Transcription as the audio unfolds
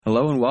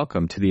Hello and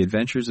welcome to the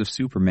Adventures of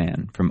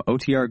Superman from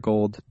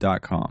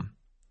OTRGold.com.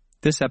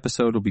 This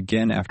episode will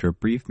begin after a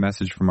brief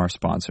message from our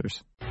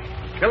sponsors.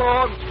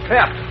 Kellogg's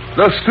Pep,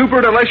 the super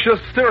delicious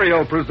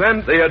cereal,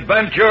 presents The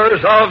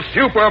Adventures of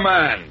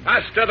Superman.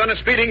 Faster than a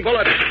speeding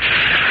bullet.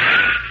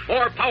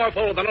 More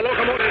powerful than a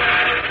locomotive.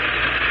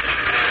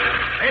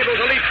 Able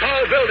to leap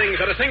tall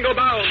buildings at a single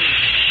bound.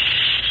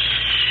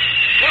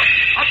 Look,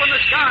 up in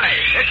the sky.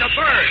 It's a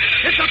bird.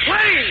 It's a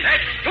plane.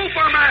 It's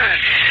Superman.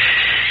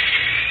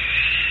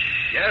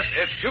 Yes,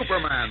 it's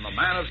Superman, the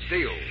Man of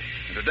Steel.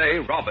 And today,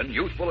 Robin,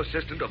 youthful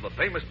assistant of the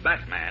famous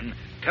Batman,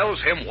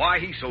 tells him why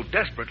he so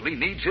desperately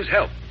needs his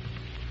help.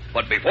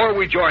 But before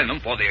we join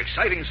them for the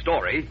exciting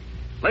story,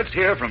 let's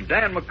hear from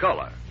Dan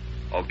McCullough.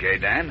 Okay,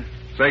 Dan?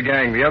 Say,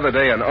 gang, the other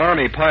day an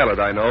Army pilot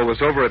I know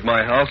was over at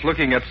my house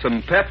looking at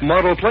some Pep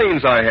model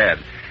planes I had.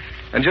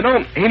 And you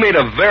know, he made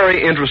a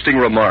very interesting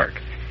remark.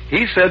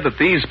 He said that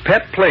these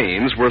Pep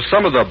planes were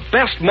some of the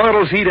best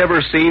models he'd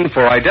ever seen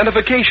for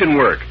identification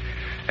work.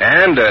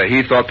 And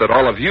he thought that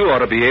all of you ought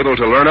to be able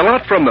to learn a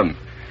lot from them.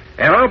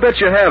 And I'll bet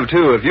you have,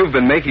 too, if you've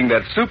been making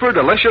that super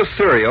delicious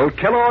cereal,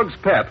 Kellogg's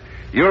Pep,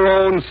 your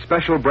own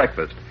special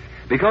breakfast.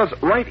 Because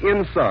right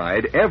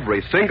inside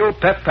every single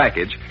Pep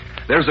package,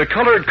 there's a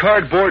colored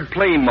cardboard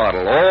plane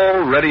model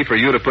all ready for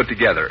you to put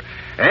together.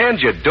 And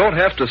you don't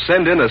have to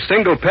send in a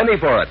single penny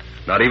for it,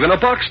 not even a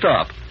box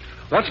top.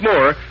 What's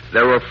more,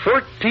 there are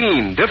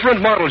 14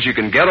 different models you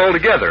can get all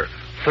together.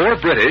 4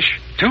 British,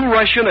 2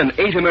 Russian, and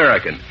 8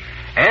 American.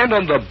 And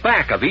on the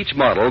back of each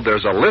model,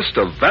 there's a list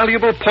of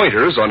valuable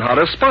pointers on how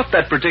to spot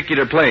that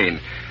particular plane,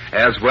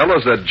 as well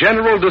as a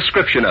general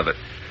description of it.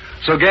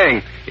 So,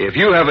 gang, if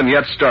you haven't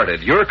yet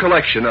started your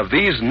collection of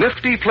these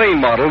nifty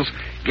plane models,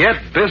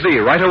 get busy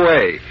right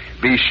away.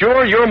 Be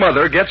sure your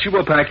mother gets you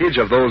a package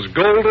of those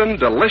golden,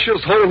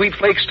 delicious whole wheat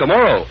flakes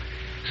tomorrow.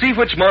 See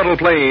which model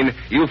plane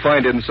you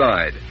find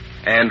inside.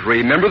 And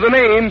remember the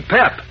name,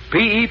 Pep,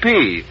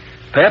 P-E-P.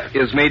 Pep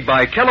is made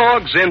by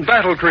Kellogg's in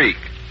Battle Creek.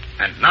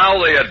 And now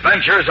the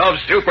Adventures of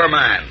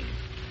Superman.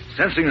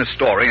 Sensing a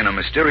story in a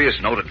mysterious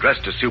note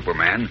addressed to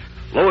Superman,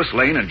 Lois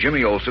Lane and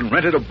Jimmy Olsen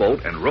rented a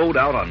boat and rowed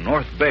out on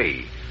North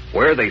Bay,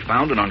 where they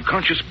found an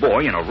unconscious boy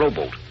in a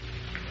rowboat.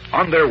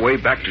 On their way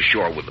back to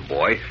shore with the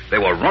boy, they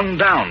were run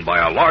down by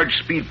a large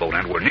speedboat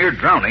and were near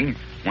drowning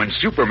when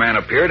Superman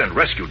appeared and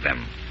rescued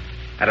them.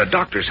 At a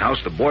doctor's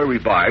house, the boy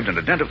revived and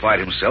identified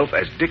himself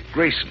as Dick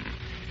Grayson.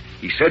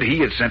 He said he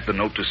had sent the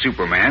note to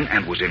Superman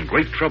and was in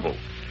great trouble,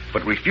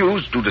 but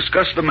refused to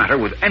discuss the matter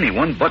with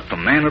anyone but the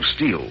Man of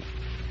Steel.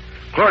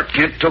 Clark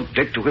Kent took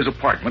Dick to his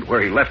apartment,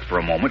 where he left for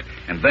a moment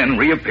and then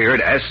reappeared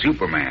as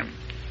Superman.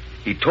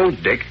 He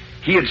told Dick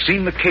he had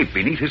seen the cape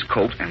beneath his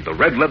coat and the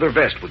red leather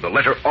vest with the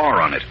letter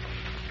R on it,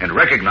 and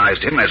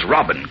recognized him as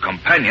Robin,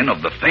 companion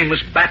of the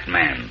famous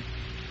Batman.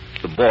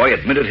 The boy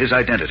admitted his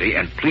identity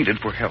and pleaded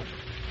for help.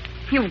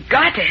 You've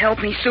got to help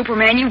me,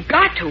 Superman. You've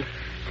got to.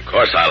 Of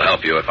course I'll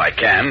help you if I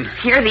can.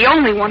 You're the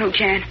only one who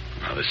can.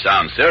 Well, this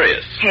sounds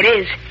serious. It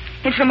is.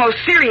 It's the most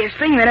serious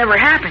thing that ever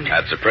happened.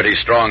 That's a pretty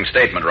strong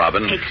statement,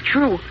 Robin. It's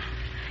true.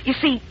 You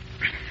see...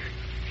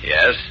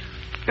 Yes?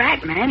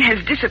 Batman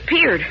has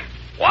disappeared.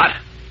 What?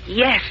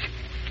 Yes.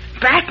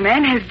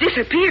 Batman has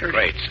disappeared.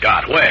 Great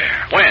Scott,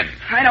 where? When?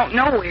 I don't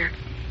know where.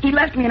 He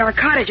left me in our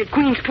cottage at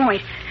Queen's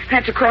Point.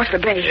 That's across the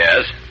bay.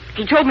 Yes?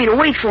 He told me to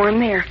wait for him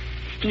there.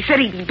 He said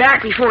he'd be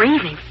back before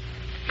evening.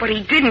 But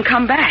he didn't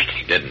come back.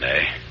 He didn't,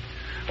 eh?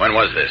 When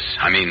was this?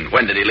 I mean,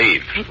 when did he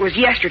leave? It was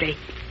yesterday.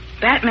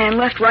 Batman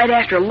left right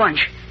after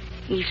lunch.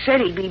 He said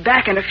he'd be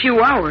back in a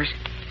few hours.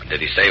 Did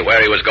he say where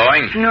he was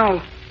going?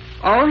 No.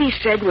 All he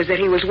said was that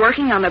he was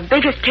working on the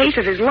biggest case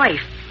of his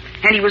life,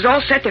 and he was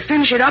all set to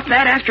finish it up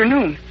that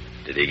afternoon.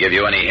 Did he give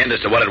you any hint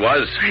as to what it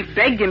was? I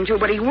begged him to,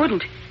 but he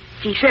wouldn't.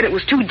 He said it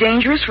was too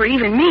dangerous for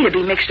even me to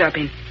be mixed up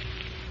in.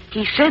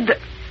 He said that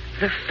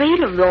the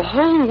fate of the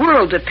whole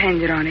world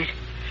depended on it.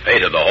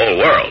 Fate of the whole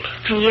world?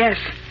 Yes.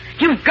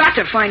 You've got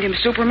to find him,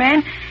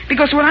 Superman,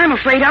 because what I'm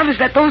afraid of is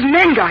that those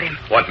men got him.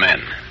 What men?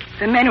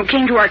 The men who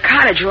came to our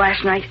cottage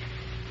last night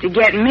to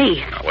get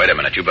me. Now, wait a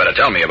minute. You better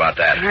tell me about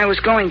that. I was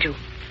going to.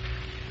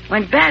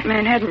 When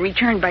Batman hadn't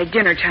returned by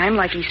dinner time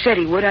like he said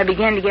he would, I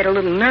began to get a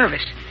little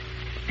nervous.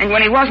 And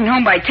when he wasn't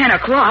home by 10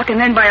 o'clock and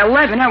then by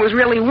 11, I was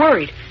really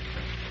worried.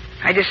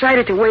 I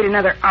decided to wait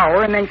another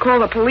hour and then call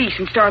the police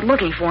and start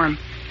looking for him.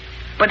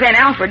 But then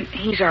Alfred,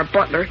 he's our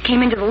butler,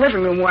 came into the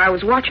living room where I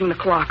was watching the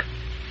clock.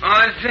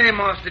 I say,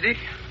 Master Dick,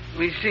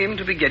 we seem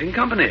to be getting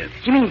company.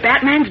 You mean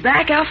Batman's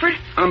back, Alfred?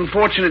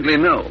 Unfortunately,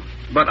 no.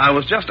 But I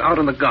was just out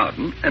in the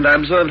garden, and I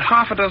observed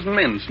half a dozen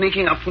men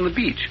sneaking up from the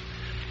beach.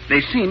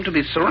 They seem to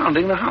be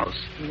surrounding the house.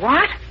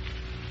 What?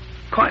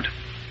 Quite.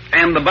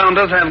 And the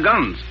Bounders have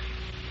guns.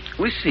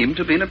 We seem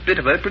to be in a bit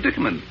of a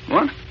predicament.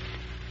 What?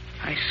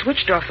 I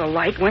switched off the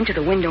light, went to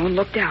the window, and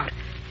looked out.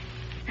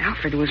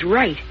 Alfred was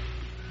right.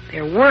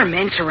 There were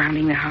men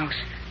surrounding the house.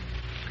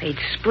 They'd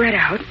spread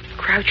out,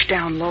 crouched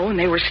down low, and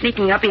they were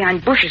sneaking up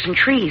behind bushes and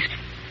trees.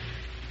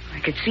 I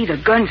could see the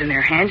guns in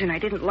their hands, and I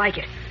didn't like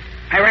it.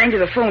 I rang to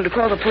the phone to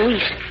call the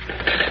police.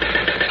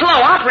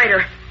 Hello,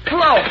 operator.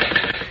 Hello.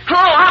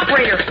 Hello,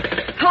 operator.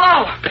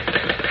 Hello?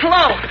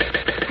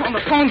 Oh,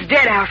 the phone's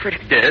dead,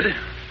 Alfred. Dead?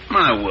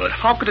 My word,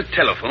 how could a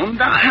telephone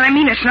die? I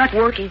mean, it's not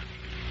working.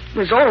 It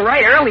was all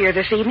right earlier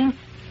this evening.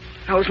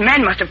 Those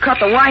men must have cut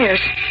the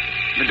wires.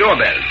 The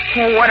doorbell.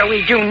 Oh, what do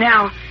we do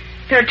now?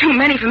 There are too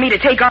many for me to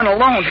take on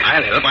alone.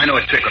 I'll help. I know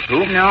a trick or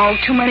two. No,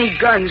 too many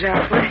guns,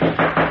 Alfred. Open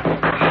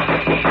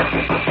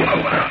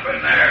up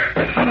in there.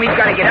 We've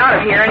got to get out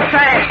of here and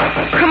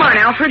fast. Come on,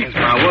 Alfred. Yes,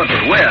 my word,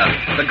 but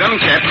where? The gun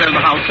chap says the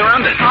house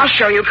surrounded. I'll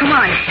show you. Come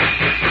on.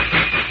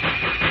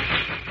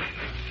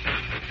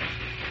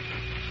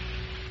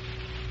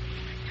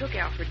 I took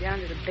Alfred down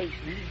to the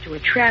basement to a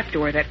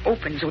trapdoor that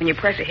opens when you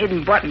press a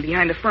hidden button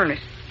behind the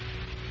furnace.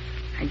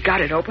 I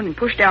got it open and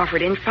pushed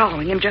Alfred in,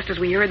 following him just as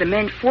we heard the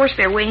men force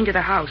their way into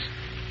the house.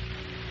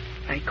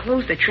 I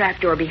closed the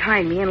trapdoor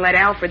behind me and let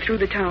Alfred through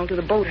the tunnel to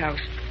the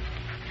boathouse.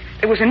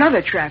 There was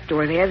another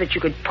trapdoor there that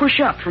you could push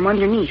up from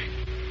underneath,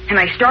 and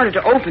I started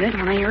to open it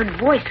when I heard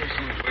voices.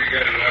 We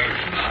got letters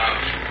in the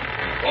house.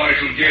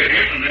 Boys will get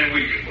him, and then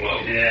we can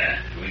blow.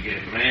 Yeah, we get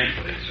a man,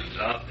 for instance,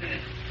 out there.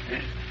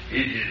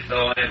 He just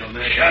don't have a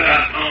man. Shut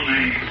up, no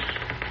names.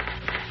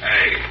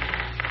 Hey,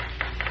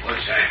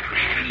 what's that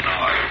creaking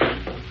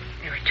noise?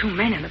 There are 2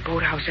 men in the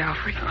boathouse,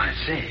 Alfred. I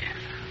see.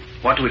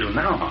 What do we do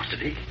now, Master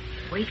Dick?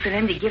 Wait for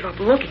them to give up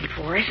looking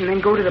for us and then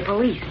go to the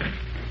police.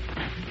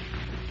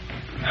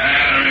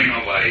 There ain't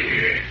nobody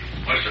here.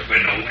 Must have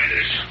been no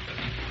windows.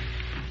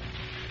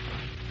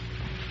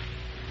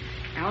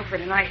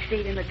 Alfred and I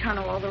stayed in the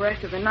tunnel all the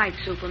rest of the night,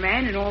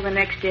 Superman, and all the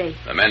next day.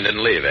 The men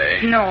didn't leave,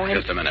 eh? No.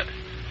 Just a minute.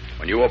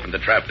 When you opened the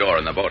trap door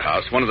in the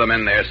boathouse, one of the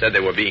men there said they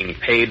were being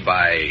paid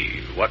by...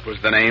 What was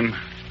the name?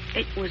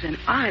 It was an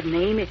odd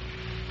name. It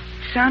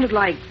sounded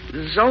like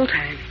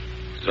Zoltan.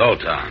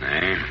 Zoltan,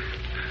 eh?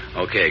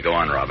 Okay, go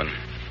on, Robin.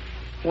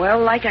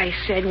 Well, like I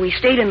said, we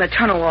stayed in the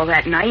tunnel all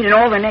that night and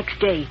all the next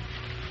day.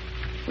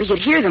 We could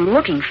hear them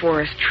looking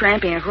for us,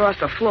 tramping across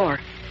the floor.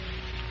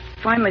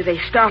 Finally, they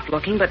stopped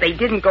looking, but they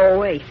didn't go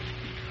away.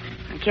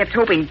 I kept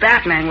hoping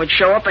Batman would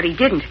show up, but he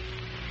didn't.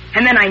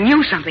 And then I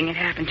knew something had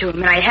happened to him,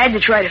 and I had to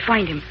try to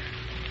find him.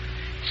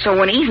 So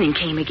when evening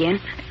came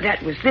again,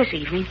 that was this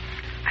evening,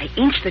 I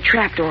inched the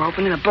trapdoor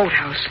open in the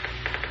boathouse.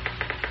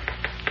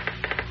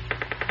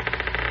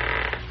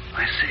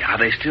 I see. Are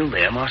they still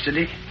there, Master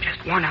Dick?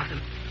 Just one of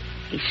them.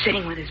 He's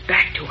sitting with his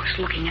back to us,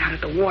 looking out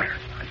at the water.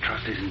 I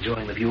trust he's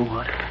enjoying the view,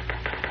 what?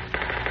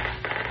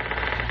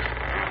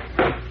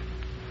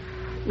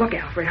 Look,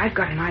 Alfred, I've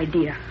got an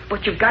idea.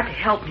 But you've got to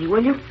help me,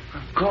 will you?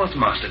 Of course,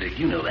 Master Dick.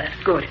 You know that.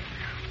 Good.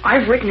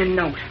 I've written a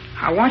note.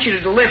 I want you to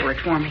deliver it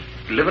for me.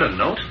 Deliver a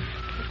note?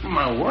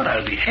 My word,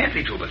 I'll be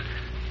happy to, but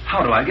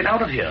how do I get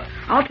out of here?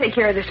 I'll take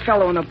care of this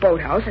fellow in the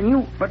boathouse, and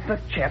you... But the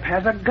chap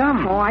has a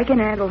gun. Oh, I can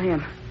handle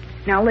him.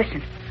 Now,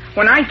 listen.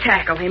 When I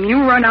tackle him,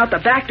 you run out the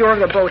back door of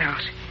the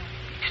boathouse.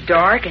 It's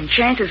dark, and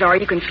chances are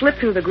you can slip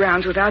through the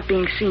grounds without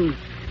being seen.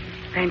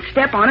 Then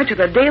step on it to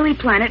the Daily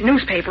Planet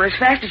newspaper as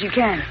fast as you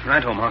can.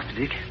 Right-o, Master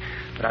Dick.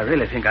 But I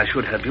really think I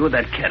should help you with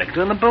that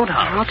character in the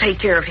boathouse. I'll take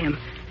care of him.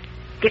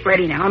 Get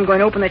ready now. I'm going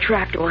to open the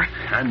trapdoor.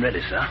 I'm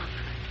ready, sir.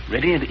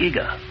 Ready and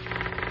eager.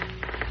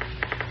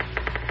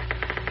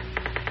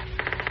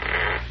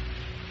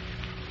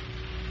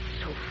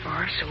 So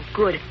far, so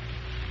good.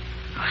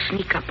 I'll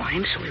sneak up on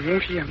him so he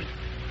won't hear me.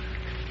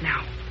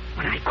 Now,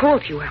 when I call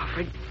to you,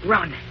 Alfred,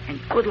 run, and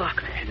good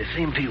luck. The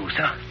same to you,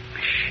 sir.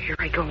 Here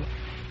I go.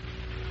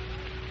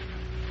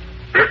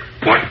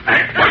 What?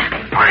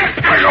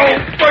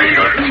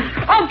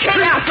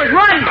 Okay, Alfred,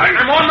 run!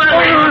 I'm on my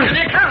way.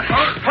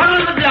 Follow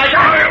the blind.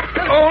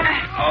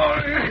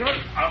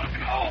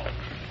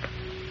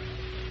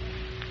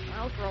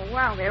 Well, for a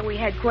while there, we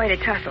had quite a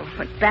tussle.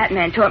 But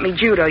Batman taught me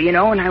judo, you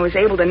know, and I was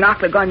able to knock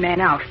the gunman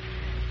out.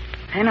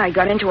 Then I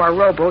got into our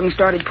rowboat and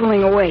started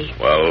pulling away.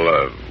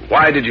 Well,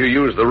 why did you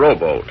use the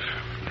rowboat?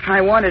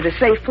 I wanted a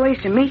safe place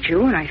to meet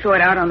you, and I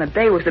thought out on the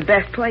bay was the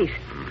best place.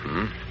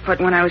 Mm-hmm. But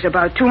when I was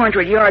about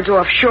 200 yards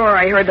offshore,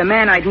 I heard the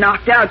man I'd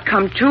knocked out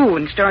come to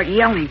and start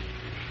yelling.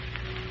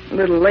 A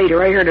little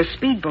later, I heard a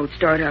speedboat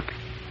start up.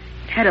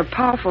 It had a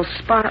powerful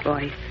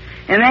spotlight.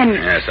 And then...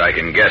 Yes, I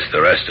can guess the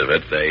rest of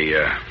it. They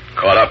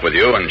caught up with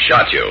you and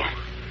shot you.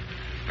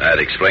 That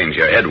explains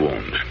your head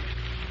wound.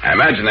 I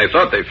imagine they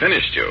thought they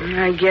finished you.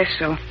 I guess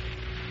so.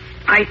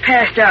 I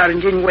passed out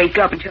and didn't wake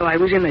up until I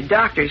was in the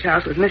doctor's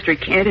house with Mr.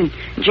 Kent and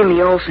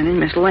Jimmy Olsen and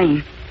Miss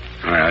Lane.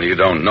 Well, you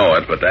don't know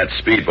it, but that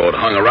speedboat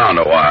hung around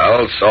a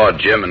while, saw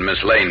Jim and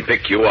Miss Lane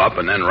pick you up,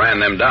 and then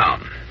ran them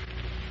down.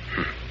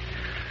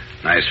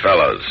 Nice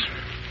fellows.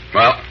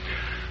 Well,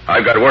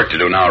 I've got work to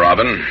do now,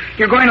 Robin.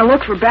 You're going to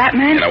look for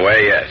Batman? In a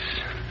way, yes.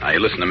 Now, you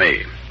listen to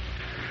me.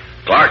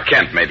 Clark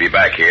Kent may be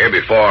back here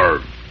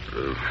before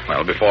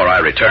I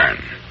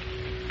return.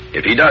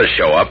 If he does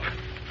show up,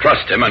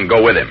 trust him and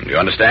go with him. Do you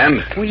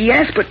understand? Well,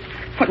 yes,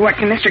 but what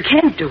can Mr.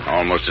 Kent do?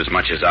 Almost as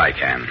much as I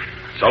can.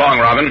 So long,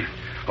 Robin.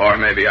 Or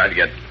maybe I'd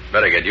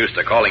better get used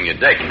to calling you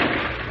Dick.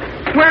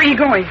 Where are you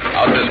going?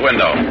 Out this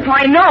window. Well,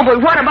 I know, but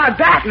what about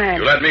Batman?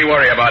 You let me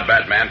worry about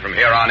Batman from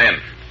here on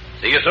in.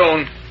 See you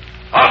soon.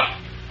 Up!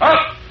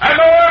 Up! And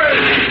away!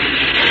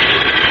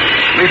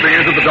 Leaping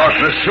into the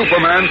darkness,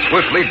 Superman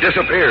swiftly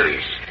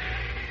disappears.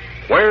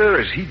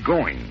 Where is he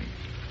going?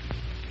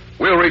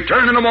 We'll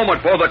return in a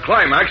moment for the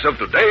climax of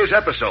today's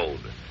episode.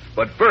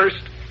 But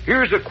first,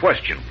 here's a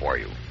question for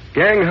you.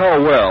 Gang,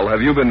 how well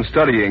have you been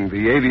studying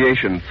the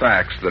aviation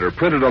facts that are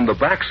printed on the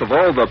backs of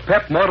all the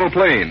Pep model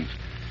planes?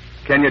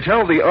 Can you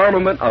tell the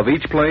armament of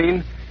each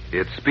plane,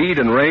 its speed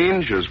and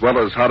range, as well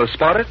as how to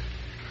spot it?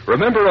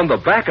 Remember, on the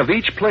back of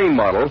each plane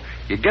model,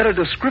 you get a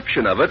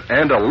description of it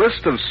and a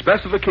list of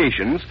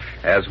specifications,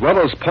 as well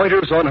as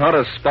pointers on how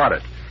to spot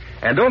it.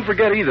 And don't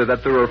forget either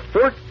that there are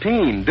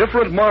 14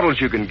 different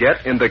models you can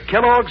get in the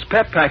Kellogg's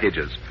Pep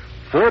packages.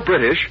 4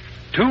 British,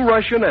 2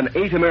 Russian, and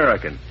 8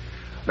 American.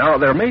 Now,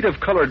 they're made of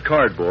colored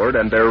cardboard,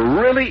 and they're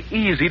really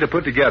easy to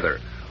put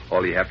together.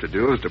 All you have to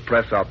do is to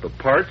press out the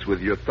parts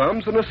with your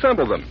thumbs and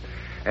assemble them.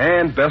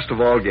 And best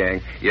of all,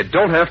 gang, you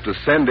don't have to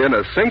send in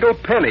a single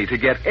penny to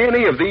get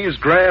any of these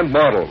grand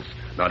models.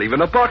 Not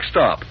even a buck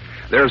stop.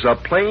 There's a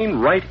plane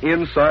right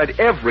inside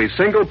every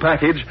single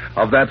package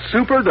of that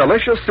super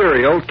delicious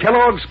cereal,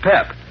 Kellogg's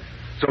Pep.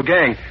 So,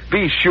 gang,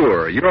 be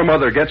sure your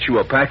mother gets you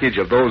a package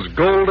of those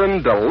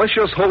golden,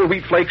 delicious whole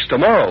wheat flakes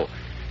tomorrow.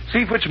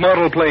 See which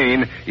model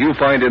plane you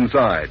find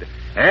inside.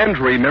 And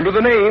remember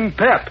the name,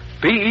 Pep,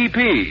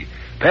 P-E-P.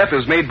 Pep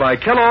is made by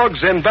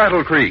Kellogg's in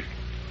Battle Creek.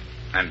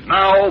 And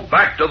now,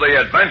 back to the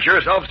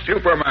adventures of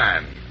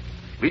Superman.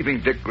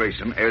 Leaving Dick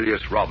Grayson,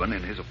 alias Robin,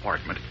 in his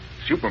apartment,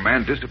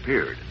 Superman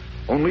disappeared,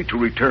 only to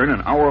return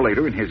an hour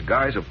later in his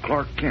guise of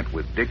Clark Kent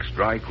with Dick's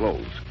dry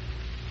clothes.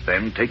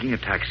 Then, taking a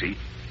taxi,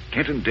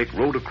 Kent and Dick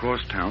rode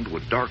across town to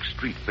a dark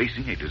street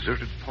facing a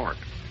deserted park,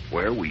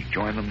 where we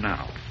join them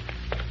now.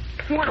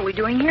 What are we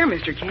doing here,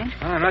 Mr. Kent?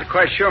 I'm not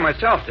quite sure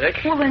myself, Dick.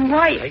 Well, then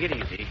why... Take it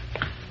easy.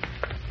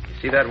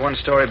 You see that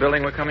one-story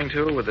building we're coming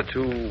to with the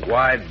 2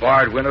 wide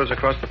barred windows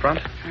across the front?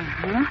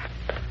 Uh-huh.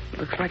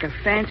 Looks like a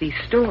fancy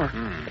store.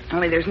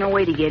 Only there's no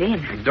way to get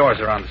in. The doors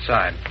are on the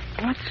side.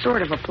 What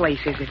sort of a place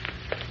is it?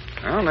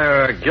 Well,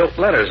 there are gilt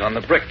letters on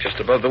the brick just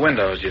above the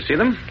windows. You see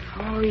them?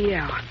 Oh,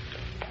 yeah.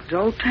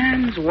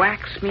 Zoltan's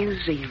Wax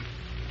Museum.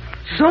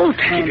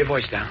 Zoltan? Keep your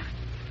voice down.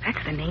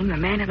 That's the name the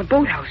man in the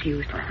boathouse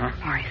used. Uh-huh.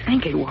 Or I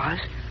think it was.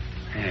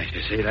 Yes,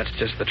 you see, that's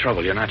just the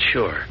trouble. You're not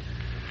sure.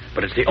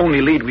 But it's the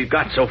only lead we've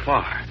got so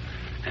far.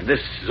 And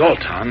this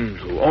Zoltan,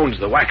 who owns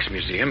the Wax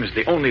Museum, is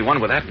the only one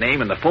with that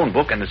name in the phone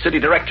book and the city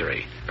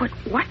directory. But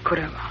what could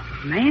a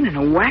man in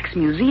a wax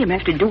museum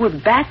have to do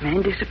with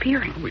Batman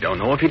disappearing? We don't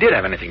know if he did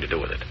have anything to do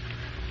with it.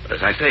 But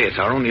as I say, it's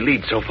our only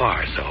lead so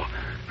far, so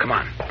come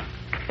on.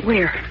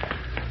 Where?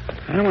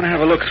 I want to have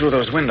a look through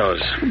those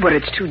windows. But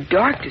it's too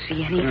dark to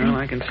see anything. Well,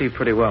 I can see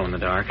pretty well in the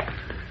dark.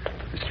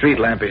 The street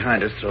lamp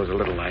behind us throws a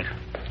little light.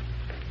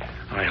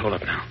 All right, hold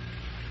up now.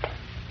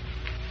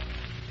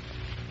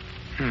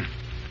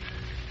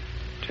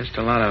 Just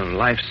a lot of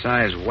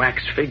life-size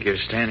wax figures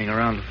standing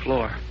around the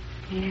floor.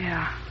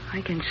 Yeah,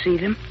 I can see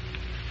them.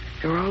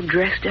 They're all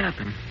dressed up.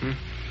 Mm-hmm.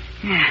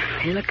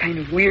 Yeah, they look kind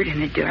of weird in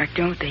the dark,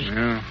 don't they?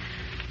 Yeah.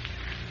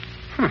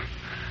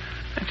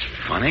 That's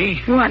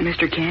funny. What,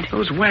 Mr. Kent?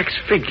 Those wax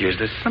figures,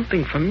 there's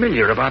something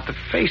familiar about the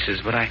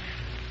faces, but I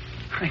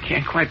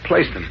can't quite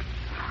place them.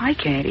 I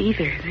can't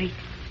either.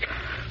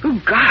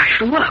 Oh, gosh,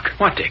 look.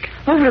 What, Dick?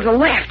 Over to the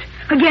left,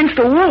 against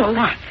the wall.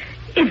 What?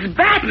 It's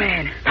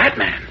Batman.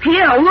 Batman?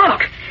 Yeah,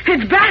 look.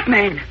 It's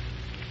Batman.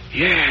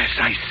 Yes,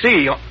 I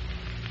see.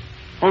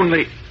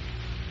 Only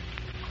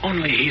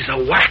he's a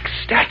wax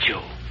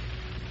statue.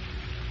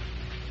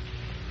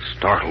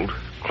 Startled,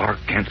 Clark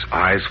Kent's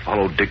eyes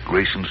followed Dick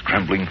Grayson's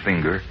trembling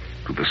finger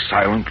to the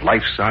silent,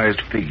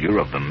 life-sized figure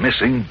of the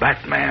missing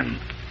Batman.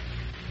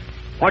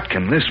 What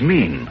can this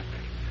mean?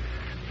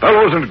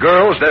 Fellows and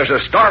girls, there's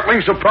a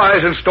startling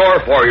surprise in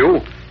store for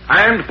you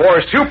and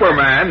for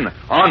Superman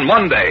on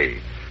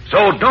Monday.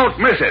 So don't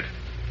miss it.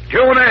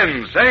 Tune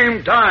in,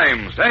 same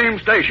time, same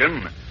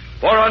station,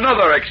 for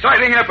another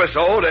exciting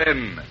episode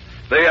in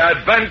The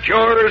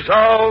Adventures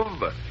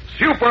of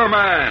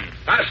Superman.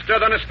 Faster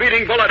than a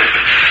speeding bullet.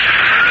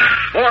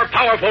 More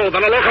powerful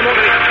than a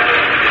locomotive.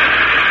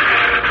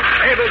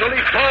 Able to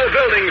leap tall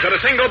buildings at a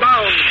single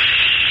bound.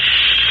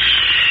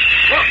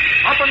 Look,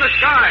 up in the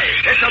sky.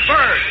 It's a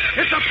bird.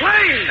 It's a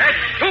plane.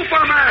 It's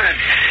Superman.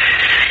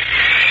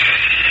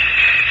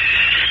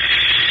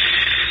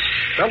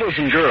 Fellows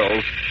and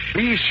girls,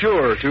 be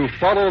sure to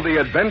follow the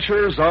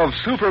adventures of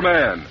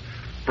Superman.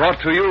 Brought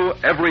to you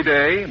every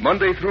day,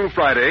 Monday through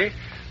Friday,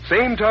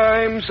 same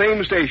time,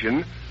 same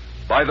station,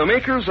 by the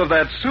makers of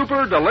that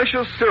super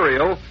delicious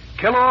cereal,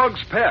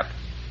 Kellogg's Pep.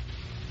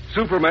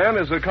 Superman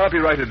is a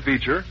copyrighted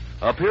feature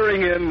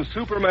appearing in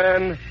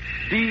Superman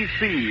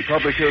DC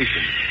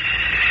publication.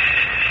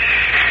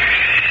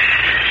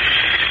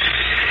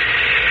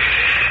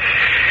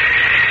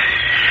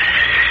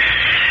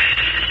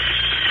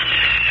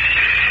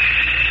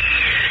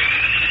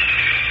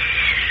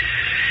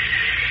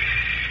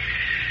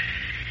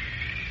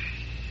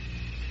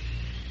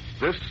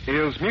 This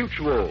is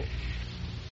Mutual,